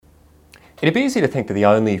It'd be easy to think that the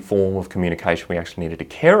only form of communication we actually needed to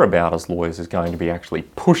care about as lawyers is going to be actually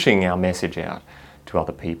pushing our message out to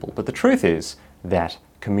other people. But the truth is that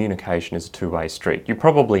communication is a two-way street. You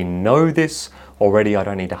probably know this already. I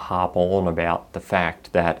don't need to harp on about the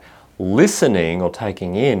fact that listening or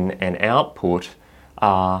taking in and output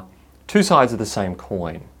are two sides of the same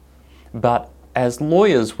coin. But as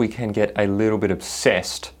lawyers, we can get a little bit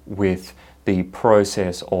obsessed with the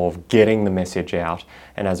process of getting the message out,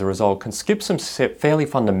 and as a result can skip some fairly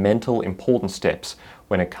fundamental, important steps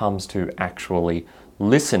when it comes to actually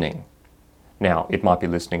listening. Now, it might be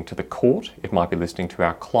listening to the court, it might be listening to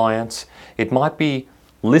our clients, it might be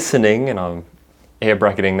listening, and I'm air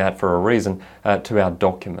bracketing that for a reason, to our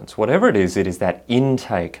documents. Whatever it is that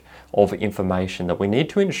intake of information that we need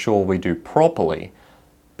to ensure we do properly,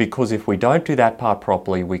 because if we don't do that part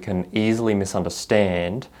properly, we can easily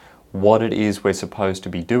misunderstand what it is we're supposed to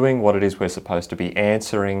be doing, what it is we're supposed to be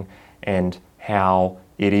answering, and how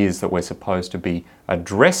it is that we're supposed to be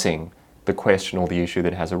addressing the question or the issue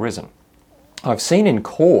that has arisen. I've seen in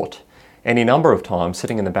court any number of times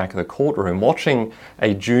sitting in the back of the courtroom watching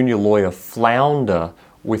a junior lawyer flounder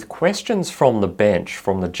with questions from the bench,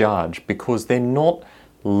 from the judge, because they're not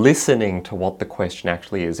listening to what the question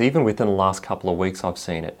actually is. Even within the last couple of weeks I've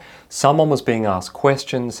seen it. Someone was being asked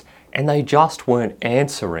questions and they just weren't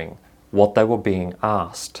answering what they were being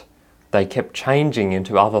asked. They kept changing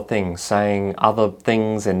into other things, saying other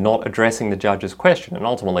things and not addressing the judge's question, and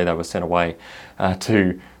ultimately they were sent away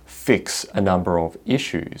to fix a number of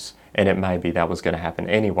issues. And it may be that was going to happen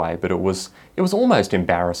anyway, but it was almost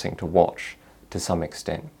embarrassing to watch to some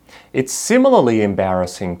extent. It's similarly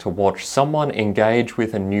embarrassing to watch someone engage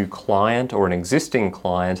with a new client or an existing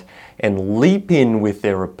client and leap in with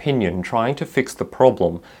their opinion, trying to fix the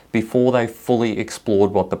problem before they've fully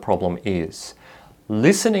explored what the problem is.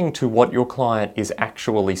 Listening to what your client is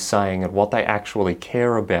actually saying and what they actually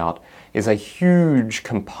care about is a huge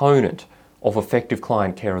component of effective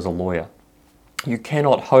client care as a lawyer. You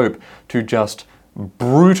cannot hope to just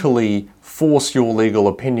brutally force your legal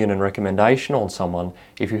opinion and recommendation on someone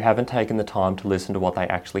if you haven't taken the time to listen to what they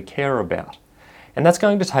actually care about. And that's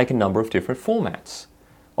going to take a number of different formats.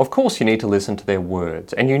 Of course, you need to listen to their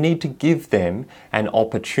words, and you need to give them an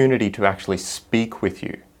opportunity to actually speak with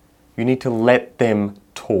you. You need to let them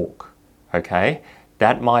talk, okay?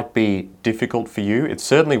 That might be difficult for you. It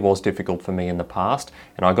certainly was difficult for me in the past,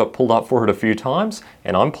 and I got pulled up for it a few times,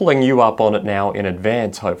 and I'm pulling you up on it now in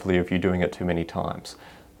advance, hopefully, if you're doing it too many times.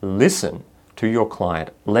 Listen to your client.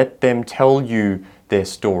 Let them tell you their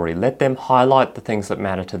story. Let them highlight the things that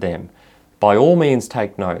matter to them. By all means,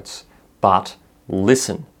 take notes, but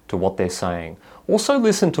listen to what they're saying. Also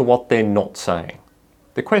listen to what they're not saying.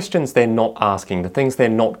 The questions they're not asking, the things they're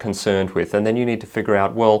not concerned with, and then you need to figure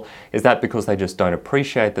out, well, is that because they just don't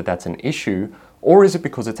appreciate that that's an issue, or is it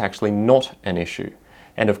because it's actually not an issue?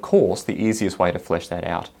 And of course, the easiest way to flesh that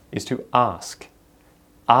out is to ask.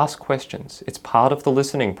 Ask questions. It's part of the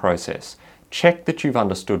listening process. Check that you've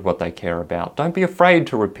understood what they care about. Don't be afraid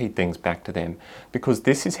to repeat things back to them, because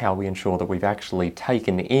this is how we ensure that we've actually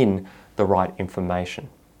taken in the right information.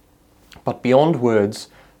 But beyond words,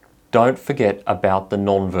 don't forget about the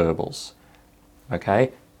non-verbals,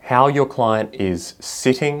 okay? How your client is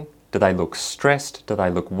sitting, do they look stressed, do they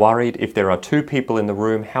look worried? If there are two people in the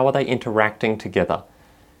room, how are they interacting together?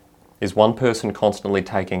 Is one person constantly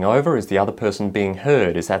taking over? Is the other person being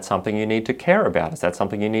heard? Is that something you need to care about? Is that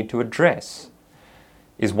something you need to address?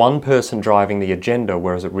 Is one person driving the agenda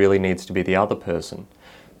whereas it really needs to be the other person?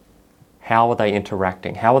 How are they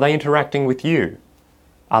interacting? How are they interacting with you?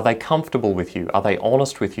 Are they comfortable with you? Are they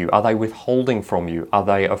honest with you? Are they withholding from you? Are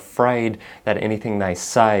they afraid that anything they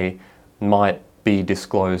say might be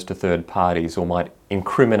disclosed to third parties or might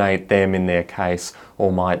incriminate them in their case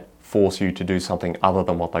or might force you to do something other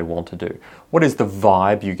than what they want to do? What is the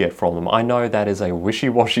vibe you get from them? I know that is a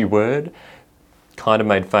wishy-washy word, kind of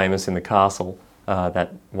made famous in The Castle,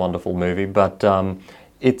 that wonderful movie, but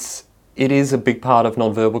it is a big part of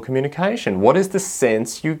nonverbal communication. What is the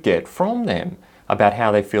sense you get from them about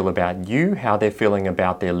how they feel about you, how they're feeling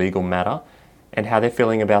about their legal matter, and how they're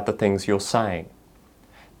feeling about the things you're saying?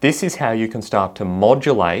 This is how you can start to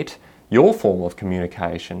modulate your form of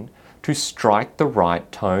communication to strike the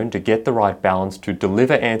right tone, to get the right balance, to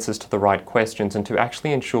deliver answers to the right questions, and to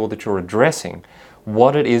actually ensure that you're addressing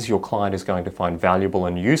what it is your client is going to find valuable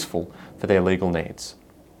and useful for their legal needs.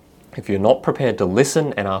 If you're not prepared to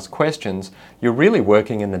listen and ask questions, you're really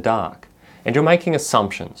working in the dark, and you're making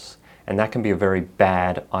assumptions. And that can be a very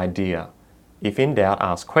bad idea. If in doubt,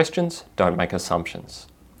 ask questions, don't make assumptions.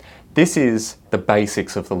 This is the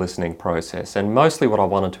basics of the listening process, and mostly what I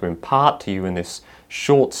wanted to impart to you in this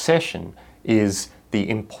short session is the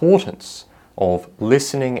importance of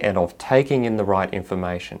listening and of taking in the right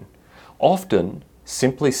information. Often,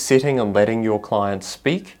 simply sitting and letting your client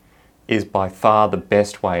speak is by far the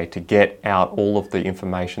best way to get out all of the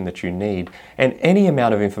information that you need, and any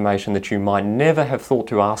amount of information that you might never have thought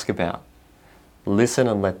to ask about. Listen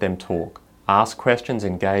and let them talk. Ask questions,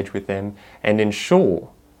 engage with them, and ensure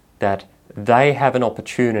that they have an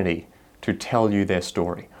opportunity to tell you their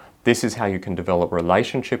story. This is how you can develop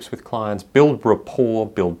relationships with clients, build rapport,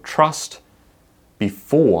 build trust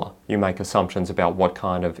before you make assumptions about what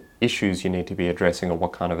kind of issues you need to be addressing or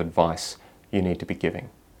what kind of advice you need to be giving.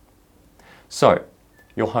 So,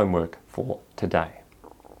 your homework for today.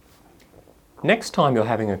 Next time you're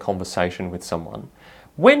having a conversation with someone,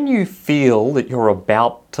 when you feel that you're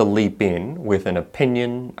about to leap in with an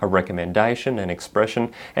opinion, a recommendation, an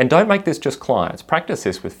expression, and don't make this just clients, practice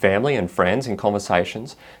this with family and friends in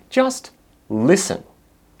conversations, just listen.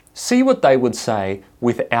 See what they would say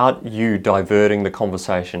without you diverting the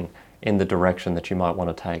conversation in the direction that you might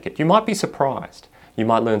want to take it. You might be surprised. You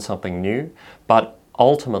might learn something new, but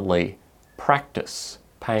ultimately, practice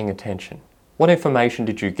paying attention. What information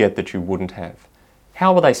did you get that you wouldn't have?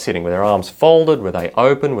 How were they sitting? Were their arms folded? Were they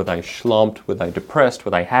open? Were they schlumped? Were they depressed? Were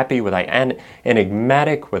they happy? Were they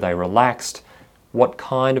enigmatic? Were they relaxed? What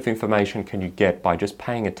kind of information can you get by just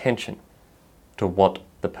paying attention to what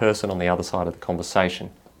the person on the other side of the conversation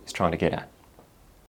is trying to get at?